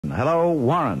Hello,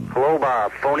 Warren. Hello,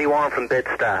 Bob. Phony Warren from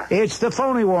vs.The. It's the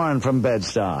phony Warren from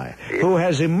vs.The, who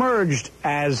has emerged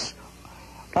as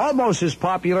almost as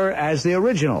popular as the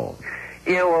original.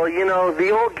 Yeah, well, you know,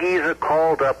 the old geezer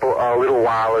called up a little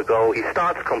while ago. He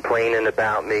starts complaining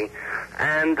about me.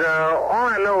 And all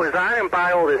I know is I didn't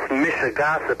buy all this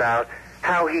mishigas about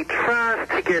how he tries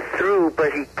to get through,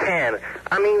 but he can't.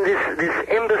 I mean, this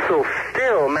imbecile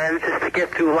Phil manages to get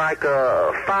through like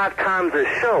 5 times a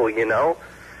show, you know?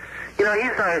 You know,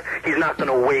 he's not going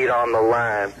to wait on the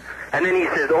line. And then he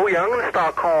says, oh, yeah, I'm going to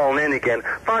start calling in again.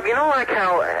 Bob, you know like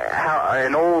how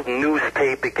an old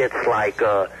newspaper gets like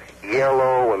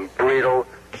yellow and brittle?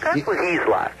 That's what he's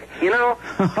like, you know?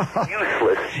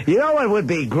 Useless. You know what would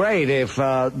be great if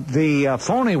the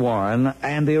phony Warren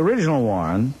and the original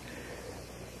Warren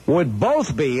would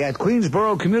both be at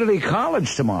Queensboro Community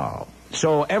College tomorrow.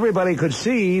 So everybody could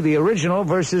see the original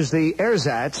versus the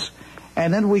ersatz,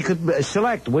 and then we could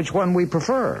select which one we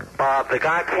prefer. Bob, the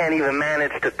guy can't even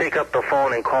manage to pick up the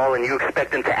phone and call, and you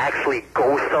expect him to actually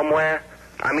go somewhere?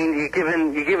 I mean, you're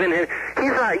giving him,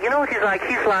 he's like, you know what he's like?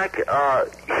 He's like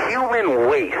human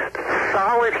waste,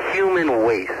 solid human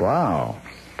waste. Wow.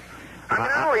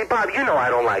 I mean, Bob, you know I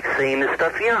don't like saying this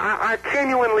stuff. You know, I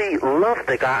genuinely love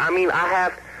the guy. I mean, I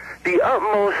have the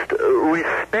utmost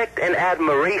respect and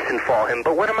admiration for him,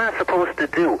 but what am I supposed to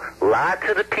do? Lie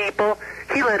to the people?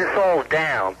 He let us all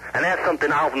down, and that's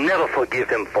something I'll never forgive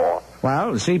him for.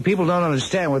 Well, see, people don't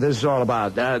understand what this is all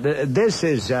about. This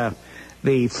is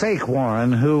the fake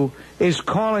Warren who is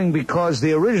calling because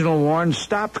the original Warren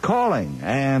stopped calling,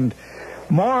 and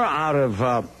more out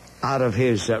of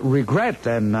his regret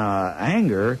and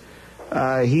anger,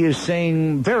 he is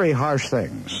saying very harsh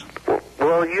things.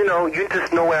 Well, you know, you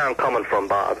just know where I'm coming from,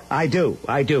 Bob. I do.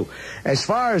 As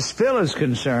far as Phil is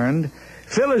concerned,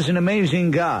 Phil is an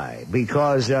amazing guy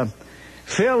because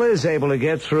Phil is able to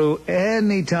get through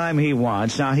any time he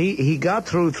wants. Now, he got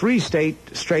through 3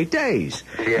 straight days.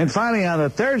 Yeah. And finally, on the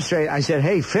 3rd straight, I said,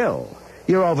 hey, Phil,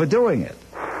 you're overdoing it.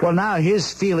 Well, now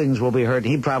his feelings will be hurt.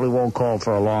 He probably won't call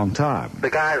for a long time.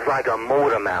 The guy's like a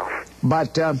motor mouth.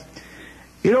 But,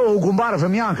 you know, Gumbada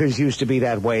from Yonkers used to be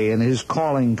that way in his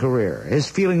calling career. His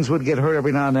feelings would get hurt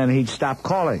every now and then. He'd stop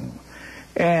calling.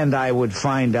 And I would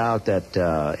find out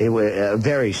that it was a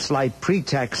very slight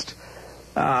pretext.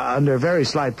 Under a very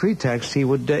slight pretext, he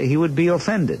would be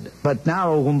offended. But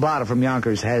now Gumbada from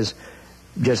Yonkers has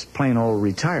just plain old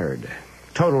retired.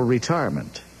 Total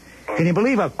retirement. Can you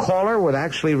believe a caller would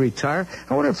actually retire?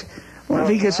 I wonder if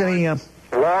he gets any...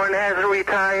 Warren hasn't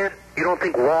retired? You don't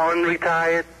think Warren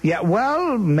retired? Yeah,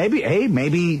 well, maybe... Hey,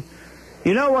 maybe...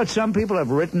 You know what some people have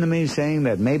written to me saying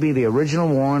that maybe the original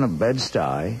Warren of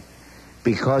vs.The,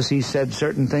 because he said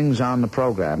certain things on the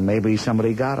program, maybe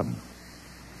somebody got him.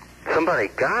 Somebody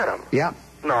got him? Yeah.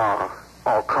 No.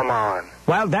 Oh, come on.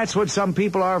 Well, that's what some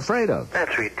people are afraid of.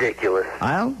 That's ridiculous.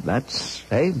 Well,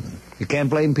 hey, you can't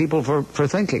blame people for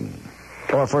thinking.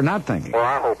 Or for not thinking. Well,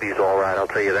 I hope he's all right, I'll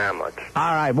tell you that much.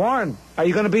 All right, Warren, are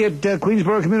you going to be at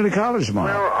Queensboro Community College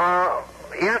tomorrow? Well,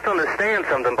 you have to understand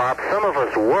something, Bob. Some of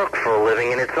us work for a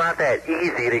living, and it's not that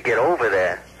easy to get over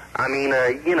there. I mean,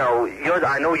 you know,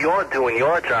 I know you're doing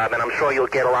your job, and I'm sure you'll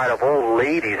get a lot of old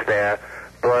ladies there.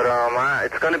 But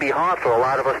it's going to be hard for a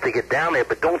lot of us to get down there.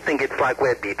 But don't think it's like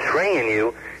we're betraying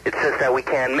you. It's just that we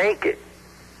can't make it.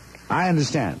 I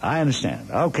understand.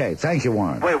 Okay, thank you,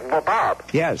 Warren. Wait, well, Bob.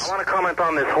 Yes. I want to comment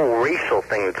on this whole racial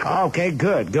thing. Okay,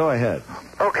 good. Go ahead.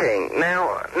 Okay, now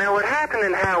what happened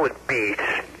in Howard Beach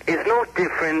is no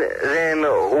different than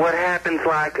what happens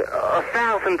like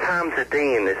 1,000 times a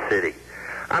day in this city.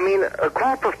 I mean, a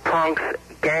group of punks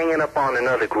ganging up on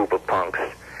another group of punks.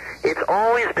 It's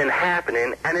always been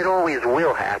happening, and it always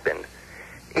will happen.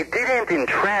 It did end in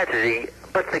tragedy,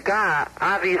 but the guy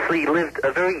obviously lived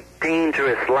a very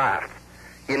dangerous life.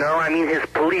 You know, I mean, his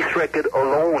police record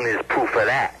alone is proof of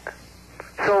that.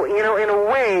 So, you know, in a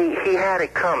way, he had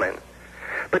it coming.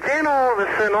 But then all of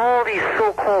a sudden, all these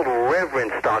so-called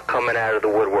reverends start coming out of the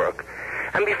woodwork.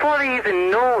 And before they even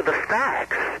know the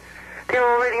facts, they're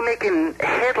already making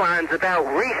headlines about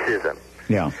racism.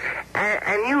 Yeah.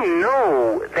 And you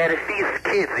know that if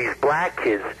these kids, these black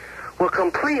kids, were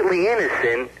completely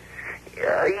innocent,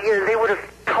 they would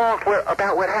have talked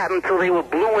about what happened until they were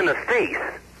blue in the face.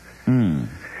 Hmm.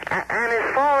 And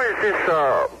as far as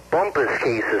this Bumpers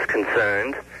case is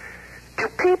concerned, do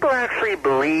people actually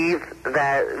believe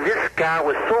that this guy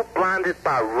was so blinded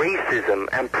by racism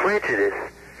and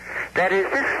prejudice that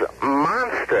as this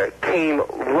monster came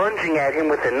lunging at him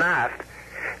with a knife,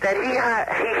 that he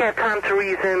had time to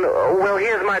reason, well,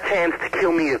 here's my chance to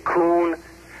kill me a coon?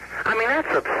 I mean,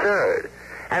 that's absurd.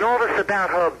 And all this about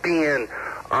her being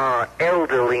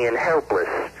elderly and helpless.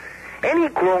 Any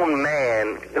grown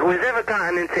man who has ever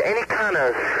gotten into any kind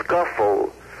of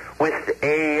scuffle with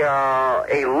a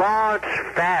large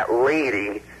fat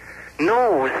lady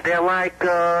knows they're like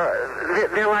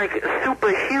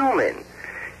superhuman,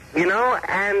 you know.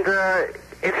 And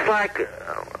it's like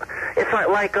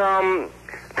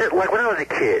when I was a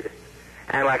kid,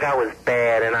 and like I was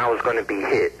bad and I was going to be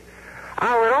hit,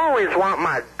 I would always want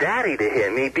my daddy to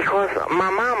hit me because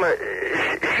my mama,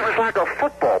 she was like a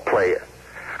football player.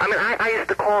 I mean, I used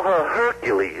to call her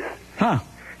Hercules. Huh.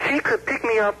 She could pick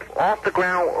me up off the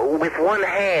ground with one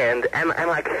hand and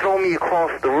like throw me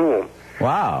across the room.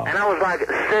 Wow. And I was like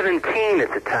 17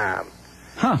 at the time.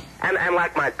 Huh. And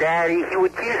like my daddy, he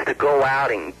used to go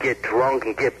out and get drunk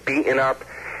and get beaten up.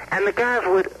 And the guys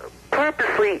would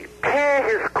purposely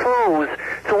tear his clothes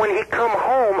so when he'd come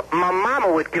home, my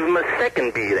mama would give him a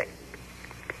second beating.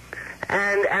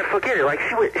 And forget it, like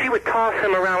she would toss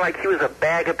him around like he was a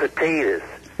bag of potatoes.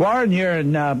 Warren, you're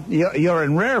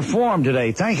in rare form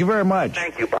today. Thank you very much.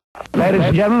 Thank you, Bob. Ladies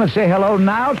and gentlemen, let's say hello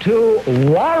now to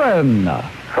Warren.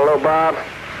 Hello, Bob.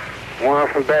 Warren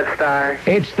from Bed-Stuy.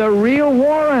 It's the real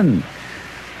Warren.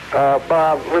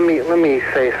 Bob, let me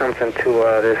say something to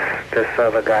this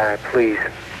other guy, please.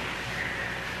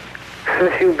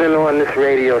 Since you've been on this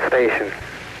radio station,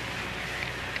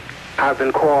 I've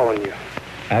been calling you.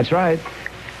 That's right.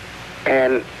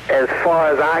 And as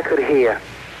far as I could hear,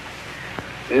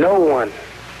 no one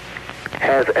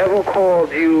has ever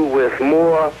called you with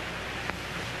more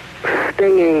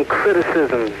stinging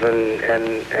criticisms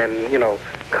and you know,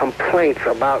 complaints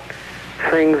about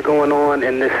things going on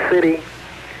in this city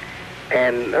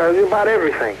and about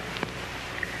everything.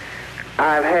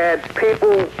 I've had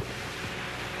people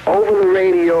over the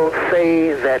radio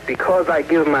say that because I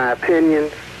give my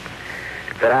opinions,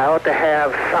 that I ought to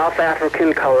have South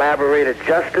African collaborator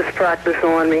justice practice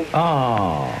on me.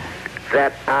 Oh.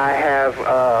 That I have,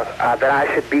 that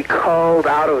I should be culled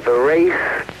out of the race.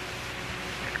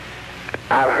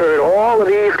 I've heard all of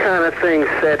these kind of things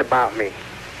said about me.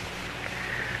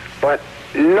 But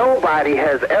nobody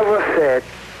has ever said,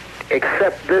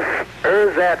 except this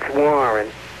ersatz Warren,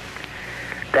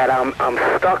 that I'm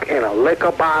stuck in a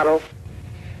liquor bottle,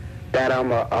 that I'm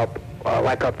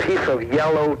like a piece of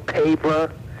yellow paper,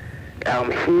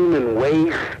 I'm human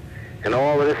waste, and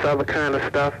all of this other kind of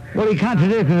stuff. Well, he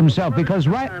contradicted himself because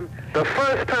the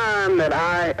first time that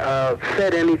I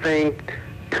said anything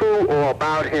to or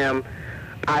about him,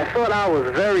 I thought I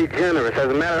was very generous. As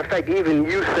a matter of fact, even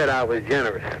you said I was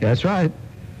generous. That's right.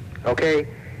 Okay?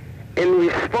 In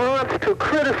response to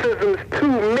criticisms to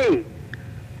me,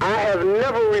 I have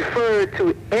never referred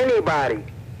to anybody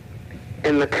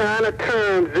in the kind of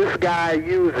terms this guy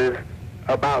uses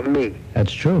about me.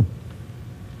 That's true.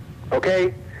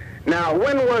 Okay? Now,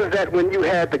 when was that when you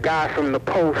had the guy from the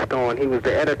Post on? He was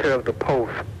the editor of the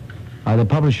Post. The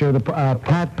publisher,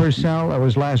 Pat Purcell, that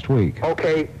was last week.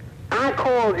 Okay. I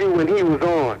called you when he was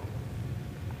on.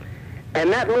 And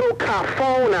that little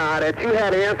cafona that you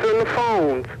had answering the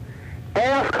phones,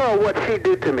 ask her what she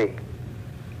did to me.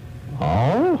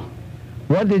 Oh?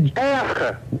 What did... Ask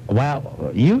her.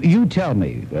 Well, you tell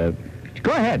me.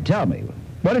 Go ahead, tell me.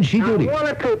 What did she do to you? I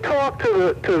wanted to talk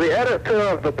to the editor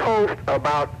of the Post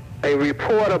about a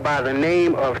reporter by the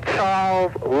name of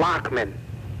Charles Lockman.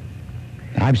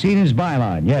 I've seen his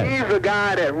byline, yes. He's the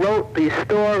guy that wrote the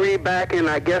story back in,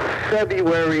 I guess,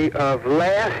 February of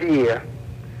last year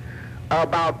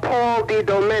about Paul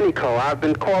DiDomenico. I've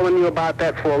been calling you about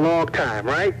that for a long time,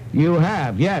 right? You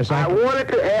have, yes. I wanted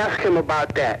to ask him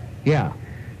about that. Yeah.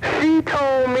 She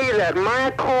told me that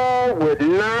my call would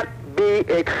not be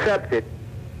accepted.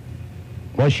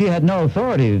 Well, she had no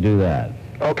authority to do that.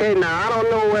 Okay, now, I don't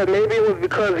know whether maybe it was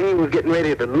because he was getting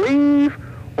ready to leave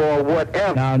or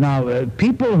whatever. Now,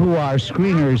 people who are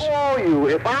screeners...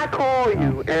 If I call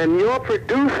you and your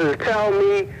producers tell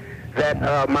me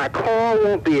that my call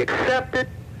won't be accepted,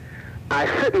 I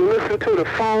sit and listen to the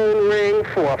phone ring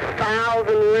for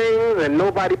 1,000 rings and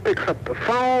nobody picks up the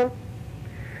phone.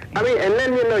 I mean, and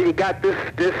then, you know, you got this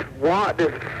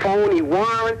phony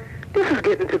Warren. This is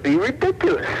getting to be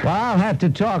ridiculous. Well, I'll have to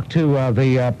talk to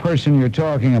the person you're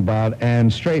talking about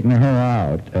and straighten her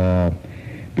out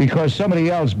because somebody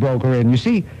else broke her in. You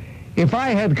see, if I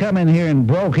had come in here and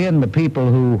broke in the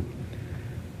people who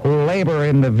labor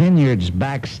in the vineyards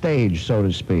backstage, so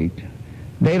to speak,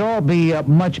 they'd all be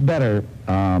much better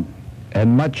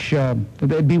and much,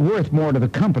 they'd be worth more to the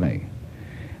company.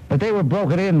 But they were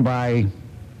broken in by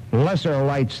lesser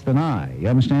lights than I. You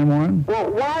understand, Warren? Well,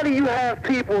 why do you have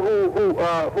people who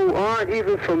aren't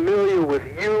even familiar with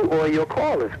you or your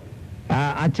callers?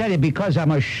 I tell you, because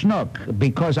I'm a schnook,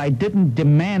 because I didn't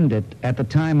demand it at the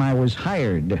time I was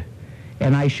hired,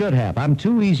 and I should have. I'm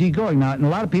too easygoing now, and a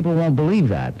lot of people won't believe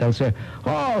that. They'll say,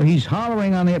 "Oh, he's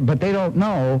hollering on it," but they don't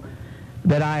know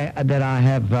that I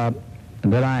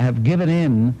have given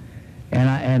in,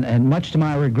 and much to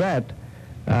my regret,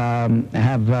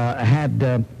 have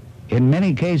had in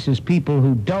many cases people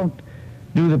who don't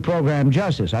do the program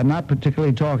justice. I'm not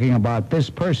particularly talking about this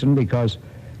person because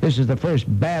this is the first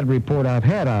bad report I've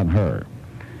had on her.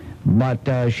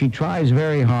 But she tries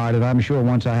very hard, and I'm sure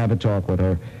once I have a talk with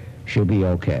her, she'll be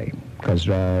okay, because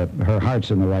her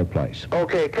heart's in the right place.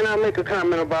 Okay, can I make a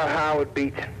comment about Howard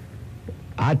Beach?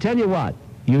 I tell you what,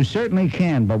 you certainly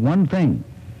can, but one thing.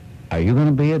 Are you going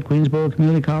to be at Queensboro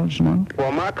Community College tomorrow?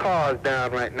 Well, my car's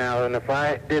down right now, and if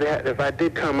I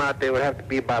did come out, there would have to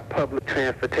be by public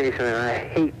transportation, and I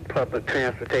hate public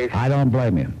transportation. I don't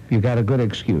blame you. You got a good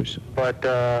excuse. But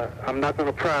I'm not going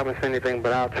to promise anything,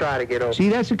 but I'll try to get over. See,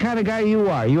 that's the kind of guy you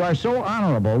are. You are so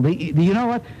honorable. You know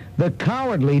what? The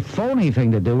cowardly, phony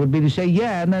thing to do would be to say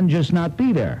yeah and then just not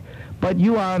be there. But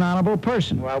you are an honorable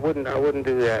person. Well, I wouldn't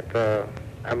do that.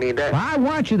 I mean that. Well, I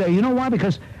want you there. You know why?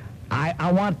 Because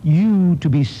I want you to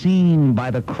be seen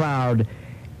by the crowd,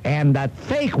 and that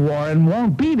fake Warren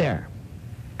won't be there.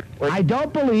 Well, I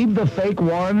don't believe the fake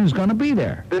Warren is going to be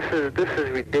there. This is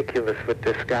ridiculous with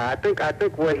this guy. I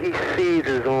think what he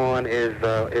seizes on is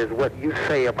what you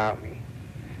say about me.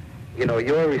 You know,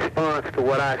 your response to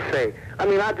what I say. I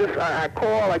mean, I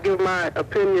call, I give my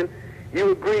opinion.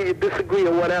 You agree, you disagree,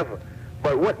 or whatever.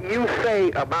 But what you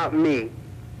say about me,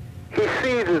 he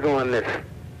seizes on this.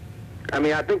 I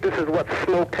mean, I think this is what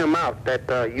smoked him out, that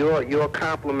your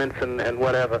compliments and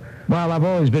whatever. Well, I've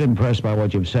always been impressed by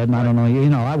what you've said, and I don't know you. You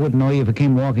know, I wouldn't know you if you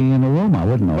came walking in the room. I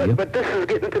wouldn't know you. But this is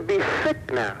getting to be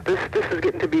sick now. This is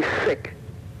getting to be sick.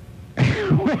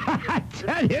 I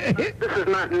tell you. This is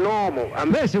not normal.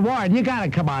 Listen, Warren, you got to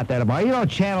come out there tomorrow. You know,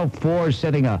 Channel 4 is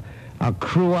sending a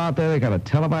crew out there. They got to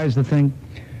televise the thing.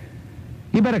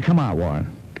 You better come out,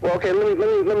 Warren. Well, okay, let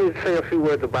me say a few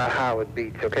words about Howard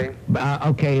Beach, okay?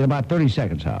 Okay, in about 30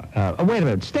 seconds, Howard. Wait a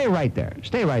minute. Stay right there.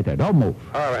 Stay right there. Don't move.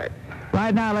 All right.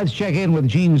 Right now, let's check in with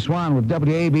Gene Swan with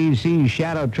WABC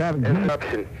Shadow Traffic.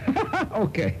 Interruption.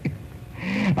 Okay.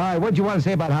 All right, what do you want to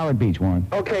say about Howard Beach, Warren?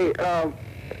 Okay,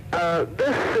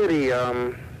 this city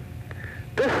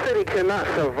cannot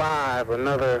survive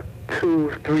another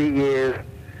 2-3 years,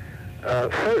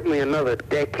 certainly another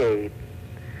decade.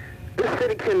 This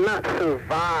city cannot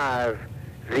survive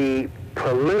the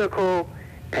political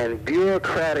and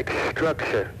bureaucratic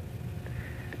structure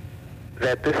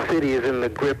that this city is in the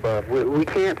grip of. We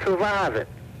can't survive it.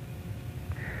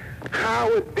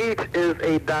 Howard Beach is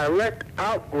a direct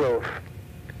outgrowth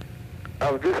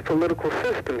of this political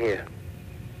system here.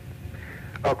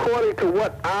 According to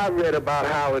what I read about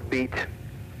Howard Beach,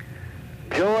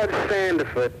 George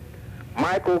Sandiford,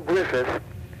 Michael Griffith,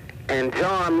 and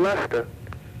John Lester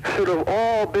should have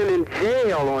all been in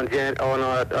jail on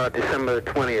December the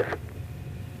 20th.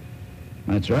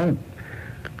 That's right.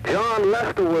 John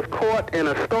Lester was caught in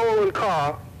a stolen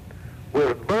car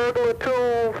with burglar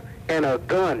tools and a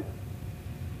gun.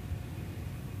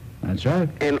 That's right.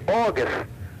 In August.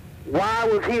 Why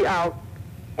was he out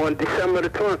on December the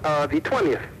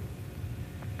 20th?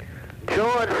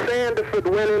 George Sandiford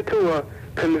went into a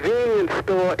convenience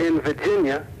store in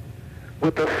Virginia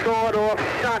with a sawed-off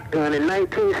shotgun in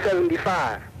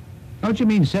 1975. Don't you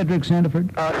mean Cedric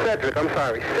Sandiford? Cedric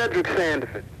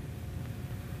Sandiford.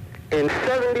 In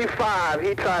 75,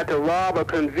 he tried to rob a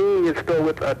convenience store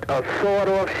with a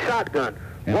sawed-off shotgun.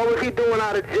 Yeah. What was he doing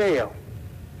out of jail?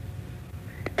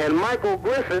 And Michael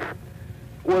Griffith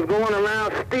was going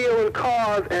around stealing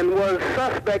cars and was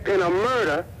suspect in a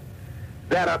murder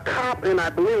that a cop in,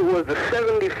 I believe it was the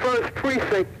 71st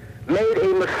precinct, made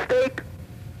a mistake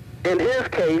in his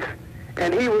case,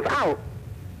 and he was out.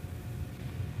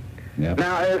 Yep.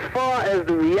 Now, as far as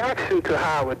the reaction to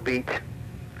Howard Beach,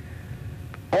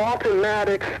 Alton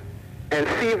Maddox and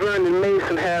C. Vernon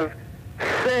Mason have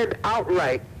said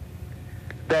outright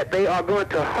that they are going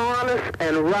to harness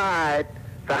and ride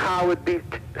the Howard Beach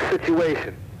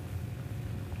situation.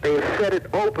 They have said it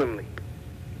openly.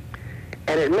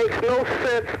 And it makes no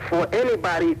sense for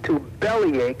anybody to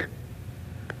bellyache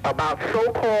about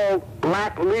so-called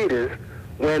black leaders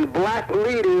when black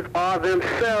leaders are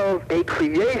themselves a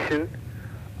creation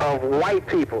of white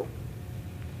people.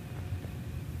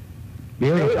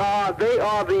 Beautiful. They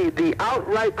are the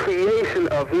outright creation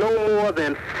of no more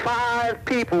than 5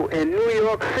 people in New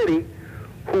York City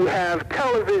who have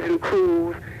television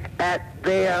crews at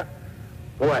their,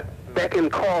 beck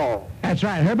and call. That's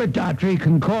right. Herbert Daughtry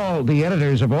can call the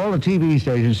editors of all the TV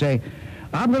stations and say,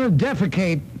 I'm going to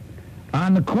defecate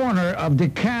on the corner of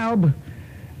DeKalb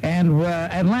and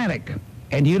Atlantic.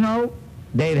 And you know,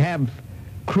 they'd have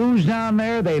crews down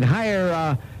there. They'd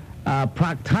hire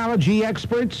proctology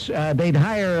experts. They'd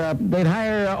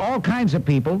hire all kinds of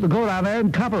people to go down there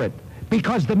and cover it,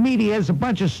 because the media is a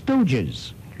bunch of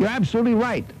stooges. You're absolutely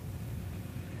right.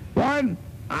 Warren,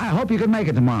 I hope you can make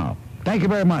it tomorrow. Thank you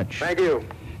very much. Thank you.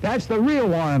 That's the real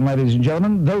Warren, ladies and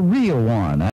gentlemen, the real Warren.